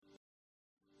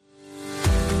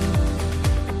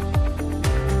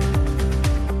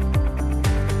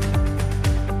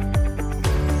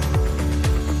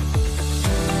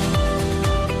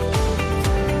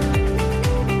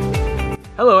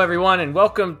everyone, and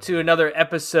welcome to another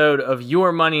episode of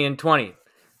Your Money in 20,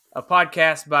 a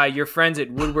podcast by your friends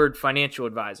at Woodward Financial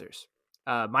Advisors.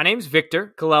 My name is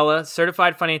Victor Colella,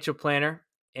 certified financial planner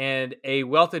and a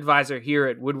wealth advisor here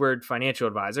at Woodward Financial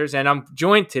Advisors, and I'm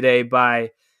joined today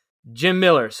by Jim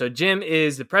Miller. So Jim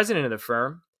is the president of the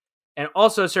firm and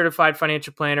also a certified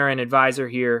financial planner and advisor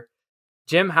here.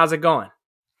 Jim, how's it going?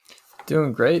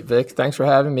 Doing great, Vic. Thanks for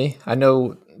having me. I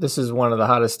know this is one of the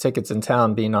hottest tickets in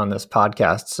town being on this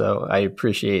podcast, so I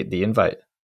appreciate the invite.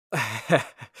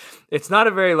 It's not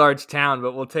a very large town,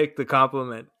 but we'll take the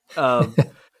compliment.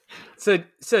 So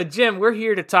Jim, we're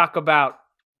here to talk about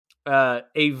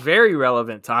a very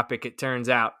relevant topic, it turns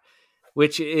out,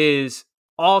 which is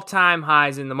all-time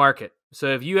highs in the market. So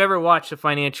if you ever watch the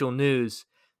financial news,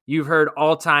 you've heard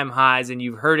all-time highs and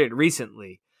you've heard it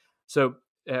recently. So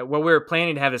while we were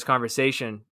planning to have this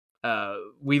conversation,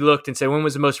 we looked and said, when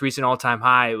was the most recent all-time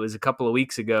high? It was a couple of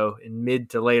weeks ago in mid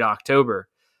to late October.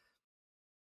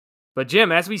 But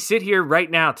Jim, as we sit here right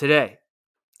now today,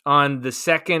 on the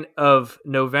 2nd of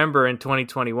November in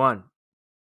 2021,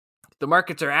 the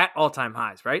markets are at all-time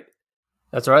highs, right?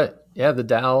 That's right. Yeah, the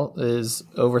Dow is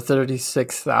over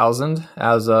 36,000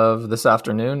 as of this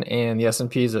afternoon, and the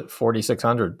S&P is at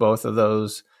 4,600. Both of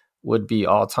those would be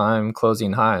all-time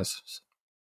closing highs.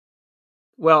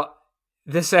 Well,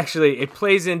 this actually, it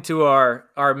plays into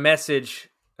our message,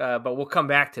 but we'll come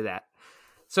back to that.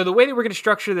 So the way that we're going to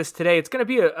structure this today, it's going to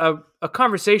be a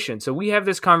conversation. So we have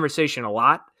this conversation a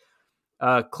lot.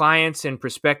 Clients and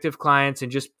prospective clients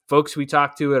and just folks we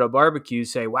talk to at a barbecue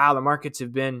say, wow, the markets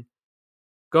have been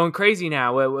going crazy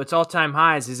now. It's all-time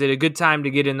highs. Is it a good time to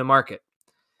get in the market?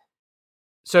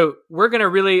 So we're going to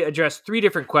really address three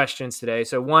different questions today.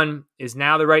 So one, is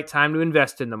now the right time to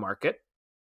invest in the market?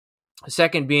 The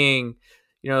second being,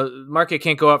 the market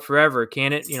can't go up forever,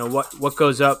 can it? What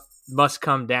goes up must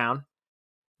come down.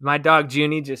 My dog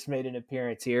Junie just made an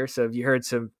appearance here, so if you heard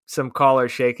some collar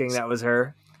shaking, that was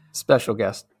her. Special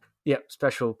guest. Yep,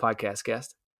 special podcast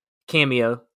guest.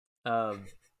 Cameo. And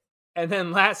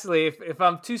then lastly, if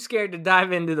I'm too scared to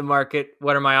dive into the market,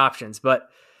 what are my options? But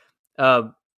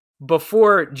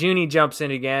before Junie jumps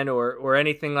in again or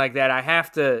anything like that, I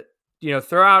have to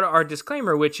throw out our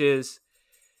disclaimer, which is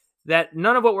that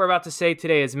none of what we're about to say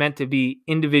today is meant to be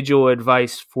individual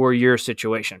advice for your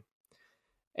situation.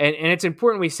 And it's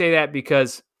important we say that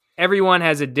because everyone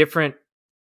has a different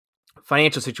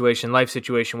financial situation, life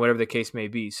situation, whatever the case may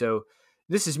be. So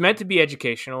this is meant to be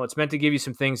educational. It's meant to give you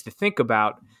some things to think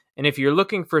about. And if you're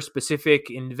looking for specific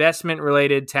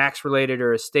investment-related, tax-related,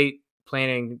 or estate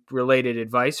planning-related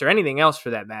advice, or anything else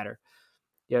for that matter,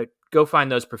 go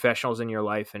find those professionals in your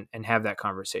life and have that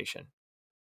conversation.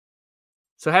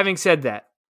 So having said that,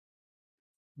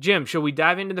 Jim, shall we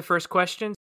dive into the first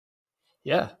question?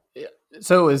 Yeah.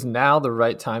 So is now the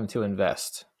right time to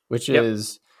invest, which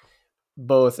is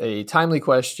both a timely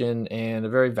question and a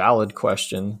very valid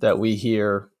question that we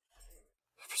hear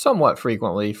somewhat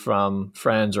frequently from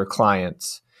friends or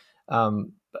clients.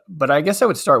 But I guess I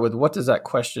would start with, what does that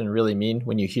question really mean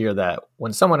when you hear that?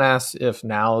 When someone asks if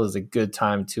now is a good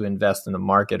time to invest in the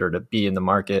market or to be in the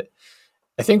market,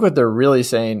 I think what they're really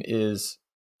saying is,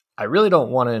 I really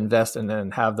don't want to invest and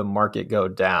then have the market go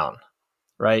down,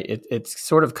 right? It's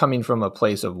sort of coming from a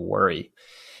place of worry.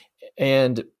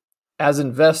 And as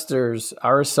investors,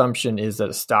 our assumption is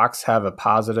that stocks have a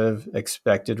positive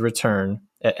expected return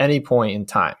at any point in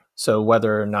time. So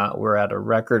whether or not we're at a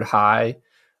record high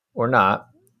or not,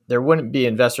 there wouldn't be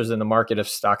investors in the market if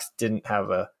stocks didn't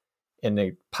have a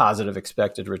positive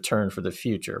expected return for the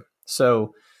future.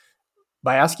 So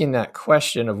by asking that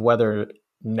question of whether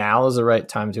now is the right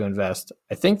time to invest,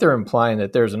 I think they're implying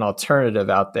that there's an alternative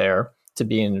out there to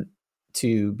being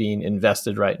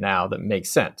invested right now that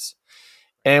makes sense.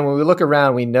 And when we look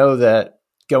around, we know that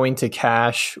going to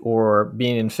cash or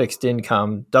being in fixed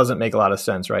income doesn't make a lot of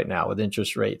sense right now with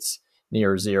interest rates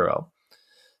near zero.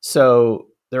 So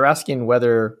they're asking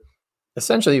whether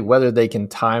they can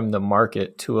time the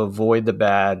market to avoid the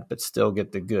bad but still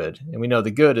get the good. And we know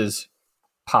the good is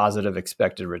positive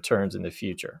expected returns in the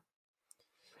future.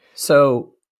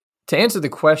 So to answer the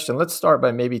question, let's start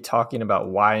by maybe talking about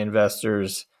why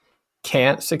investors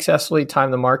can't successfully time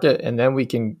the market, and then we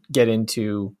can get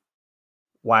into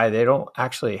why they don't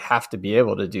actually have to be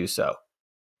able to do so.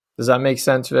 Does that make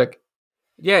sense, Vic?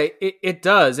 Yeah, it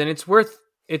does. And it's worth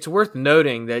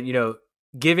noting that,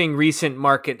 giving recent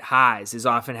market highs is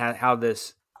often how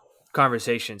this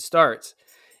conversation starts.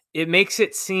 It makes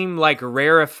it seem like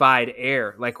rarefied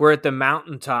air, like we're at the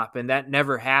mountaintop and that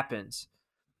never happens.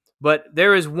 But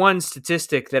there is one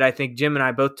statistic that I think Jim and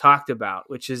I both talked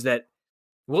about, which is that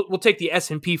we'll take the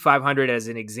S&P 500 as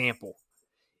an example.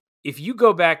 if you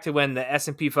go back to when the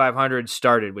S&P 500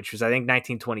 started, which was, I think,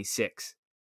 1926,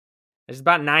 there's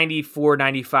about 94,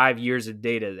 95 years of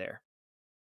data there.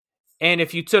 And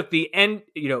if you took the end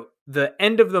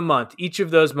of the month, each of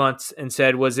those months, and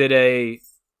said, was it a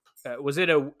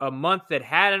month that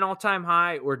had an all-time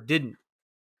high or didn't?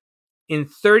 In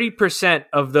 30%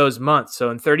 of those months,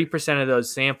 so in 30% of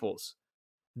those samples,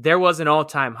 there was an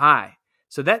all-time high.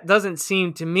 So that doesn't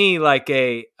seem to me like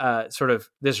a sort of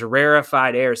this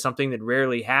rarefied air, something that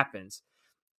rarely happens.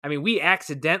 I mean, we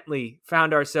accidentally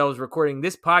found ourselves recording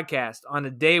this podcast on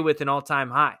a day with an all-time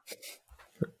high.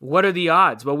 What are the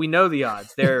odds? Well, we know the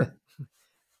odds. They're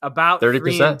about 30%.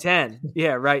 3 in 10.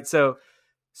 Yeah, right. So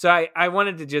I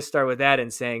wanted to just start with that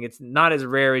and saying it's not as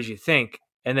rare as you think.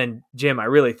 And then, Jim, I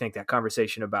really think that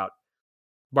conversation about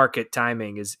market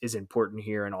timing is important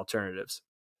here in alternatives.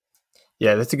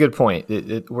 Yeah, that's a good point.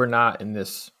 We're not in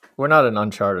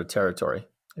uncharted territory.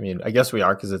 I mean, I guess we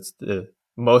are because it's the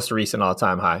most recent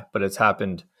all-time high, but it's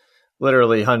happened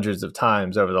literally hundreds of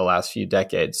times over the last few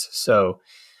decades. So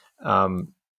the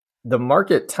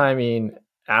market timing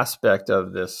aspect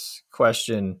of this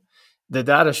question, the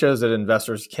data shows that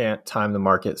investors can't time the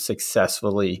market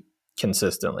successfully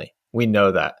consistently. We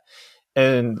know that.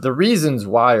 And the reasons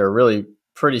why are really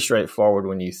pretty straightforward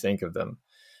when you think of them.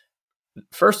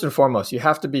 First and foremost, you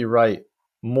have to be right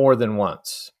more than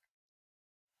once.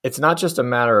 It's not just a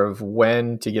matter of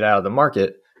when to get out of the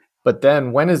market, but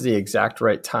then when is the exact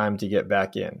right time to get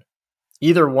back in?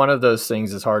 Either one of those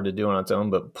things is hard to do on its own,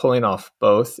 but pulling off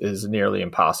both is nearly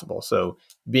impossible. So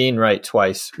being right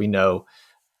twice, we know,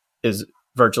 is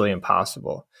virtually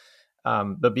impossible.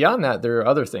 But beyond that, there are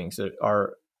other things that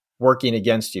are working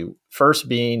against you. First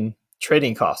being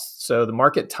trading costs. So the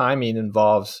market timing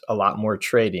involves a lot more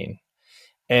trading,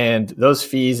 and those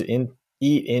fees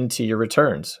eat into your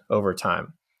returns over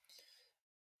time.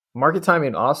 Market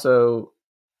timing also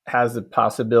has the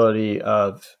possibility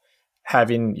of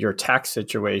having your tax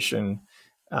situation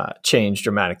change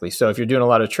dramatically. So if you're doing a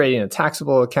lot of trading in a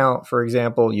taxable account, for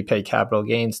example, you pay capital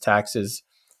gains taxes.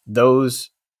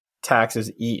 Those taxes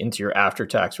eat into your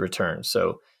after-tax returns.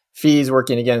 So fees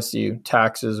working against you,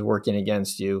 taxes working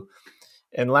against you.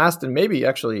 And last, and maybe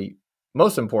actually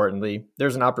most importantly,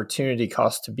 there's an opportunity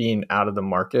cost to being out of the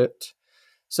market.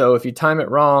 So if you time it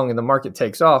wrong and the market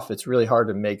takes off, it's really hard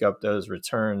to make up those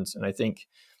returns. And I think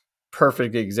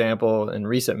perfect example in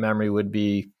recent memory would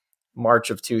be March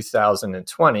of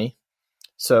 2020.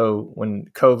 So when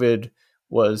COVID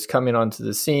was coming onto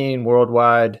the scene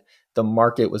worldwide, the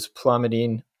market was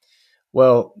plummeting.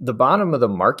 Well, the bottom of the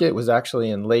market was actually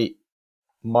in late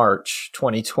March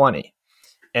 2020.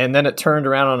 And then it turned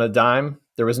around on a dime.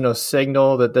 There was no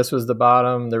signal that this was the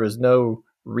bottom. There was no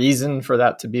reason for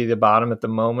that to be the bottom at the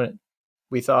moment,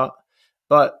 we thought.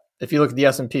 But if you look at the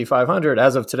S&P 500,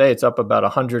 as of today, it's up about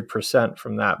 100%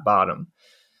 from that bottom.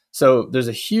 So there's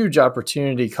a huge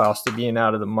opportunity cost to being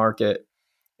out of the market.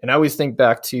 And I always think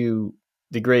back to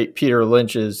the great Peter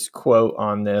Lynch's quote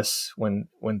on this when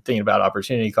thinking about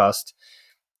opportunity cost.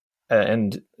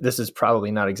 And this is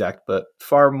probably not exact, but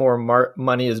far more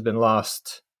money has been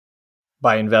lost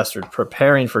by investors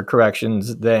preparing for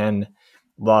corrections than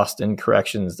lost in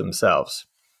corrections themselves.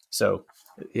 So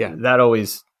yeah, that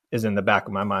always is in the back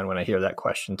of my mind when I hear that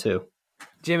question too.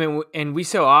 Jim, and we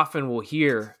so often will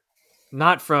hear,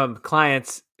 not from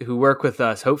clients who work with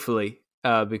us, hopefully,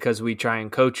 because we try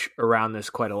and coach around this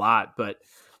quite a lot, but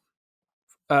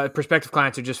prospective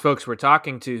clients are just folks we're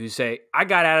talking to who say, I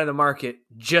got out of the market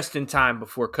just in time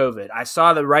before COVID. I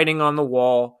saw the writing on the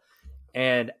wall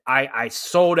and I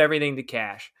sold everything to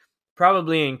cash,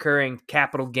 probably incurring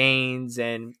capital gains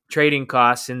and trading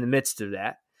costs in the midst of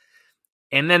that.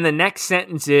 And then the next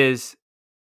sentence is,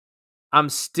 I'm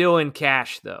still in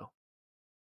cash though,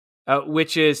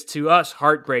 which is to us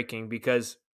heartbreaking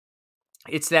because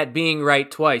it's that being right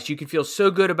twice. You can feel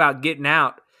so good about getting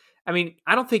out. I mean,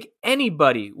 I don't think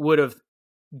anybody would have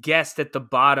guessed at the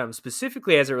bottom,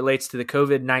 specifically as it relates to the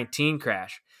COVID-19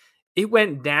 crash. It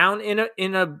went down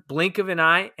in a blink of an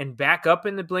eye and back up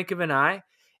in the blink of an eye.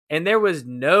 And there was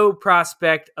no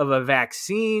prospect of a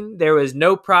vaccine. There was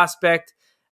no prospect.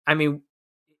 I mean,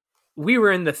 we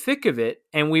were in the thick of it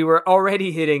and we were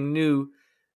already hitting new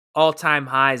all-time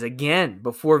highs again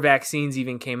before vaccines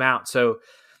even came out. So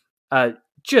and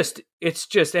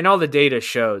all the data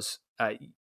shows,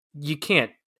 you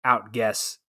can't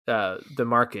outguess the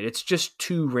market. It's just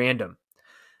too random.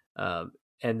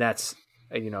 And that's,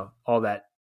 all that,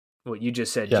 what you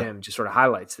just said, Jim, just sort of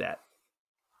highlights that.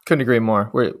 Couldn't agree more.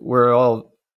 We're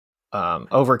all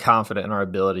overconfident in our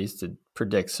abilities to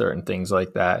predict certain things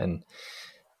like that. And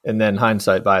then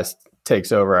hindsight bias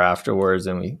takes over afterwards.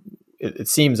 And it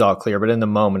seems all clear, but in the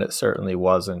moment it certainly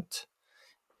wasn't.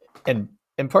 And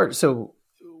in part, so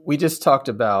we just talked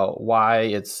about why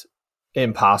it's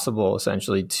impossible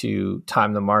essentially to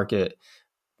time the market.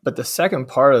 But the second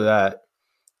part of that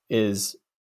is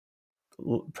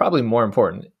probably more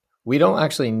important. We don't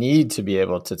actually need to be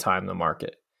able to time the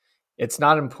market. It's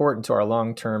not important to our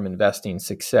long-term investing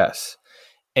success.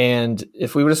 And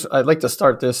I'd like to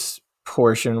start this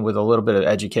portion with a little bit of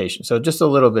education. So just a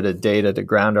little bit of data to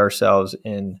ground ourselves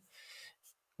in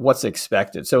what's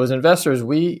expected. So as investors,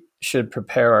 we should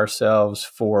prepare ourselves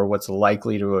for what's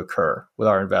likely to occur with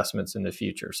our investments in the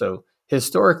future. So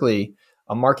historically,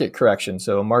 a market correction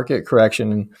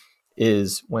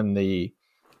is when the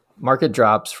market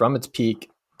drops from its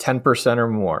peak 10% or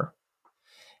more.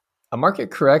 A market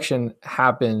correction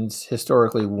happens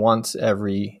historically once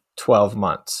every 12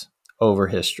 months over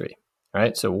history,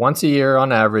 right? So once a year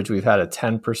on average, we've had a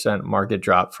 10% market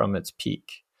drop from its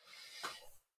peak.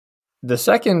 The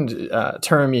second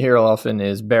term you hear often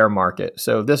is bear market.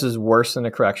 So this is worse than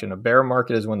a correction. A bear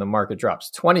market is when the market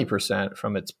drops 20%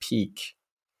 from its peak.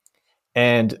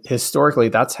 And historically,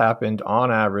 that's happened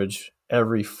on average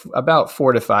every about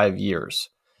 4 to 5 years.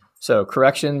 So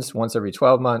corrections once every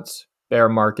 12 months, bear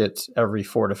markets every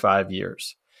 4 to 5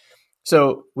 years.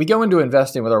 So we go into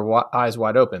investing with our eyes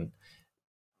wide open.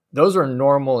 Those are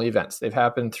normal events. They've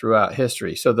happened throughout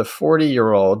history. So the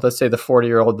 40-year-old, let's say the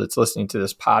 40-year-old that's listening to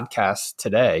this podcast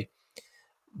today,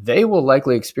 they will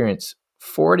likely experience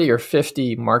 40 or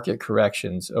 50 market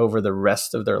corrections over the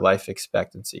rest of their life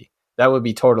expectancy. That would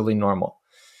be totally normal.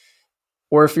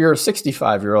 Or if you're a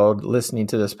 65-year-old listening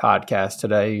to this podcast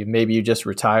today, maybe you just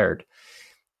retired,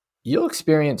 you'll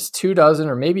experience 2 dozen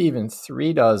or maybe even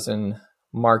 3 dozen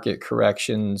market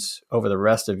corrections over the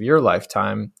rest of your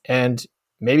lifetime, and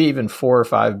maybe even 4 or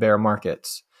 5 bear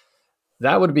markets.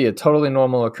 That would be a totally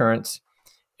normal occurrence.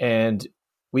 And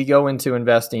we go into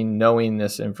investing knowing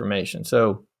this information.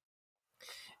 So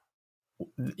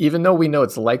even though we know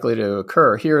it's likely to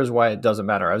occur, here's why it doesn't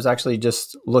matter. I was actually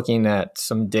just looking at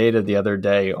some data the other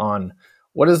day on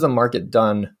what has the market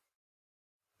done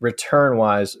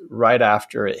return-wise right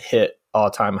after it hit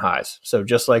all-time highs. So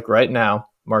just like right now,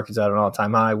 market's at an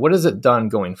all-time high. What has it done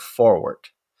going forward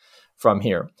from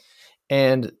here?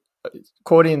 And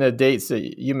quoting the dates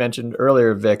that you mentioned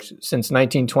earlier, Vic, since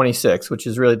 1926, which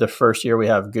is really the first year we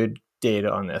have good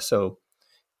data on this. So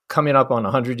coming up on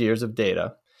 100 years of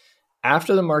data.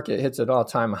 After the market hits an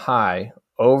all-time high,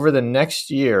 over the next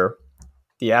year,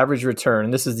 the average return,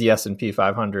 and this is the S&P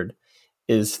 500,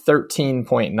 is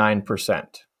 13.9%.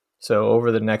 So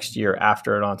over the next year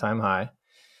after an all-time high.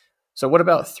 So what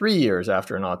about 3 years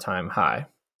after an all-time high?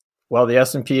 Well, the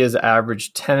S&P has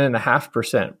averaged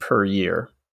 10.5% per year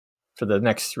for the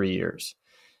next 3 years.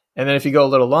 And then if you go a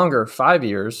little longer, 5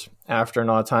 years after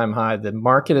an all-time high, the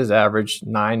market has averaged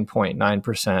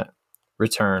 9.9%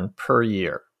 return per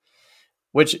year,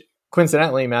 which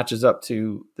coincidentally matches up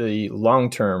to the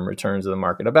long-term returns of the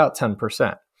market, about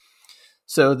 10%.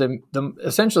 So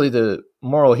essentially the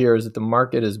moral here is that the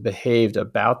market has behaved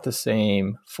about the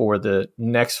same for the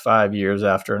next 5 years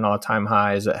after an all-time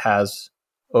high as it has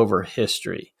over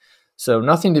history. So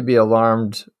nothing to be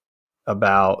alarmed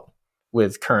about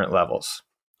with current levels.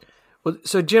 Well,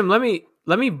 so Jim, let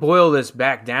me boil this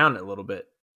back down a little bit.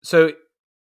 So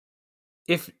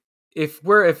if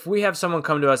we have someone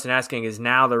come to us and asking, is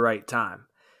now the right time?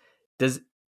 Is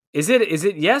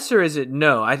it yes or is it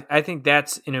no? I think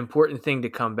that's an important thing to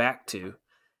come back to.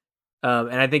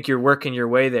 And I think you're working your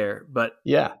way there, but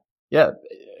yeah,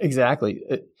 exactly.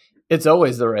 It's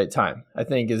always the right time, I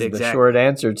think, is the short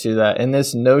answer to that. And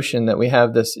this notion that we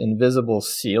have this invisible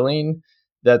ceiling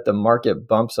that the market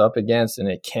bumps up against and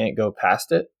it can't go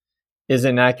past it is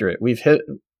inaccurate. We've hit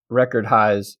record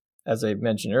highs, as I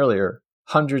mentioned earlier,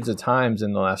 hundreds of times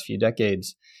in the last few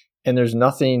decades. And there's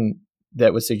nothing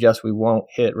that would suggest we won't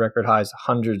hit record highs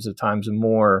hundreds of times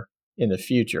more in the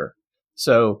future.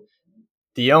 So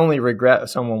the only regret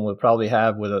someone would probably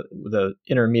have with a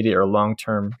intermediate or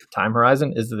long-term time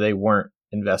horizon is that they weren't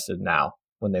invested now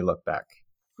when they look back.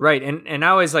 Right. And I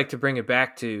always like to bring it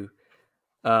back to,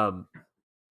 the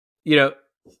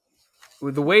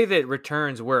way that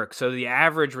returns work. So the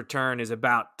average return is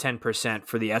about 10%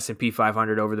 for the S&P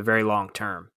 500 over the very long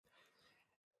term.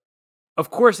 Of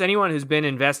course, anyone who's been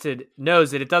invested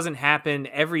knows that it doesn't happen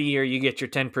every year you get your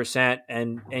 10%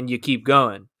 and you keep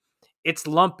going. It's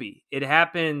lumpy. It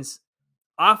happens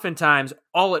oftentimes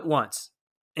all at once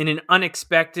in an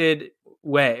unexpected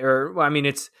way.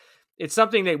 It's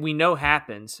something that we know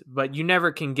happens, but you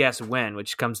never can guess when,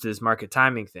 which comes to this market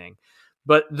timing thing.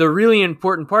 But the really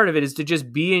important part of it is to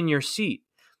just be in your seat.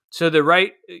 So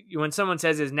when someone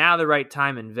says, is now the right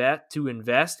time to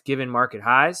invest given market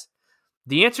highs?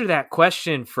 The answer to that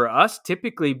question for us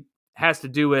typically has to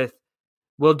do with,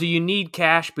 well, do you need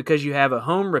cash because you have a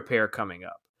home repair coming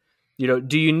up?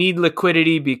 Do you need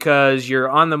liquidity because you're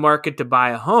on the market to buy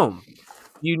a home?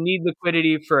 You need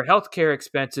liquidity for healthcare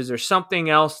expenses or something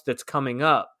else that's coming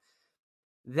up.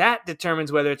 That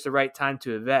determines whether it's the right time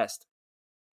to invest,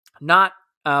 not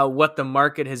what the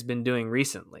market has been doing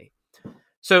recently.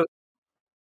 So,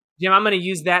 Jim, I'm going to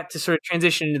use that to sort of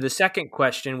transition into the second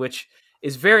question, which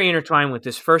is very intertwined with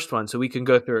this first one, so we can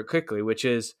go through it quickly, which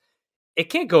is, it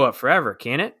can't go up forever,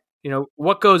 can it?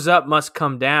 What goes up must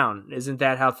come down. Isn't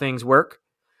that how things work?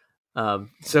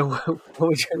 So what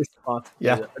was your response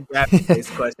to that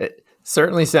question? It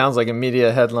certainly sounds like a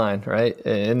media headline, right?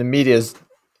 And the media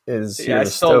is here to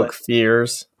stoke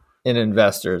fears in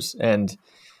investors. And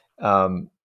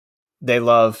they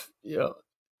love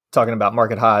talking about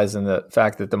market highs and the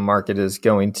fact that the market is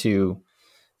going to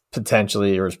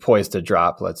potentially, or is poised to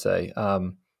drop, let's say.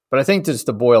 But I think just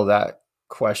to boil that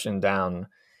question down,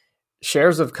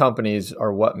 shares of companies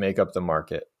are what make up the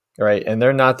market, right? And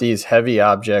they're not these heavy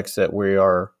objects that we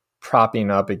are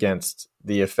propping up against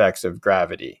the effects of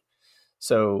gravity.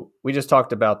 So we just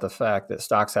talked about the fact that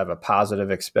stocks have a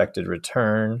positive expected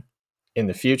return in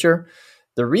the future.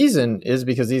 The reason is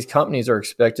because these companies are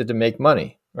expected to make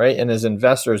money, right? And as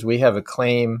investors, we have a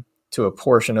claim to a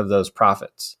portion of those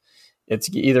profits. It's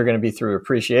either going to be through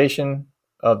appreciation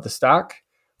of the stock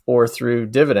or through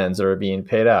dividends that are being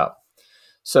paid out.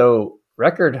 So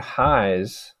record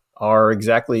highs are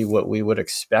exactly what we would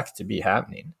expect to be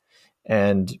happening.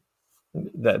 And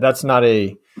that's not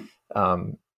a,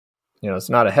 it's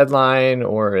not a headline,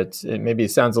 or it maybe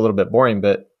sounds a little bit boring,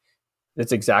 but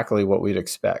it's exactly what we'd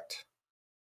expect.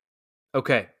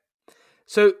 Okay.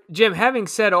 So Jim, having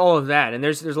said all of that, and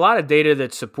there's a lot of data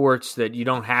that supports that you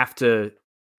don't have to,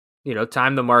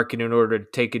 time the market in order to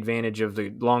take advantage of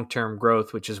the long-term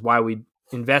growth, which is why we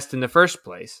invest in the first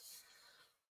place.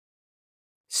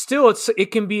 Still,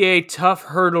 it can be a tough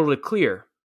hurdle to clear.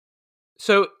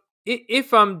 So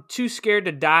if I'm too scared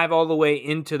to dive all the way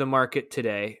into the market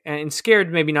today, and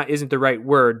scared maybe not isn't the right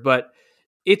word, but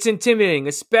it's intimidating,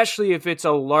 especially if it's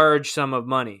a large sum of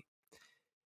money.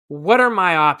 What are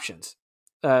my options?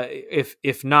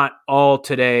 If not all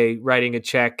today, writing a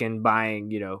check and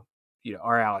buying,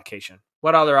 our allocation.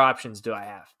 What other options do I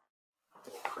have?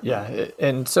 Yeah,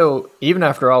 and so even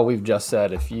after all we've just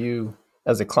said, if you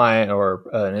as a client or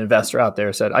an investor out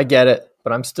there said, I get it,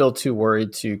 but I'm still too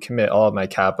worried to commit all of my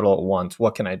capital at once,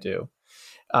 what can I do?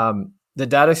 The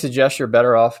data suggests you're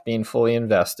better off being fully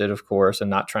invested, of course,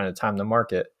 and not trying to time the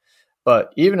market.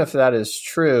 But even if that is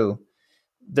true,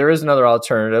 there is another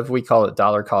alternative. We call it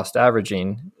dollar cost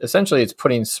averaging. Essentially, it's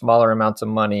putting smaller amounts of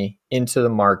money into the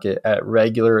market at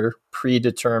regular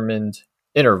predetermined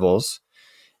intervals.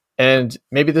 And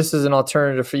maybe this is an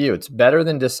alternative for you. It's better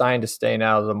than deciding to stay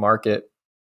out of the market,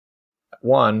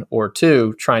 one, or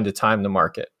two, trying to time the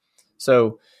market.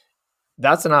 So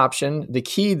that's an option. The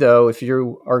key, though, if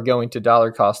you are going to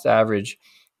dollar cost average,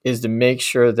 is to make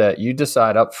sure that you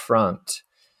decide up front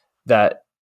that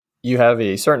you have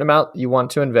a certain amount you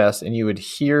want to invest and you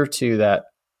adhere to that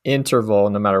interval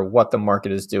no matter what the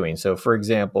market is doing. So, for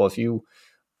example, if you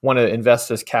want to invest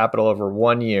this capital over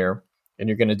 1 year and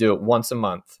you're going to do it once a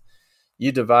month,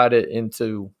 you divide it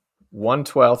into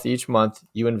 1/12 each month.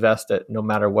 You invest it no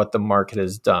matter what the market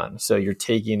has done. So you're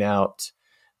taking out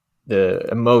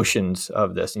the emotions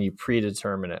of this and you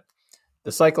predetermine it.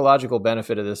 The psychological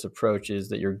benefit of this approach is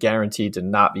that you're guaranteed to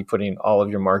not be putting all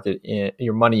of your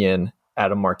money in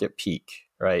at a market peak,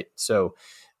 right? So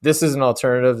this is an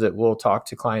alternative that we'll talk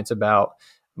to clients about.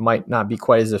 Might not be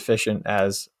quite as efficient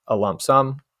as a lump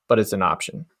sum, but it's an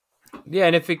option. Yeah,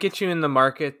 and if it gets you in the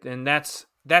market, then that's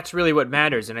really what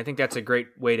matters. And I think that's a great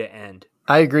way to end.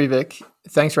 I agree, Vic.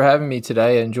 Thanks for having me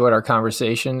today. I enjoyed our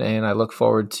conversation, and I look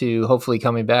forward to hopefully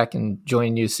coming back and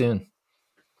joining you soon.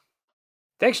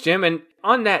 Thanks, Jim. And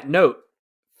on that note,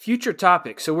 future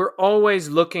topics. So we're always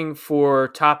looking for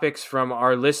topics from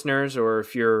our listeners, or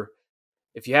if you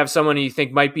have someone you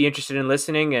think might be interested in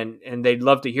listening and they'd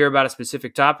love to hear about a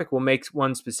specific topic, we'll make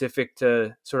one specific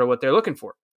to sort of what they're looking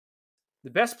for. The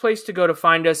best place to go to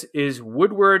find us is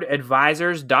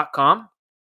woodwardadvisors.com.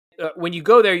 When you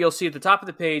go there, you'll see at the top of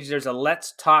the page, there's a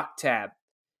Let's Talk tab.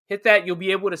 Hit that, you'll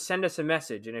be able to send us a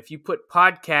message. And if you put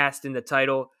podcast in the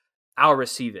title, I'll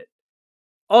receive it.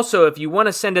 Also, if you want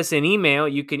to send us an email,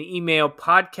 you can email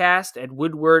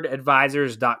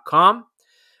podcast@woodwardadvisors.com.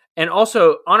 And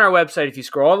also on our website, if you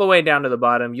scroll all the way down to the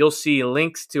bottom, you'll see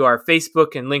links to our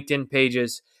Facebook and LinkedIn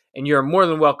pages and you're more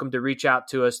than welcome to reach out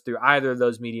to us through either of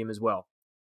those medium as well.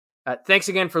 Thanks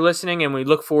again for listening, and we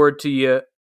look forward to you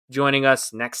joining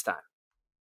us next time.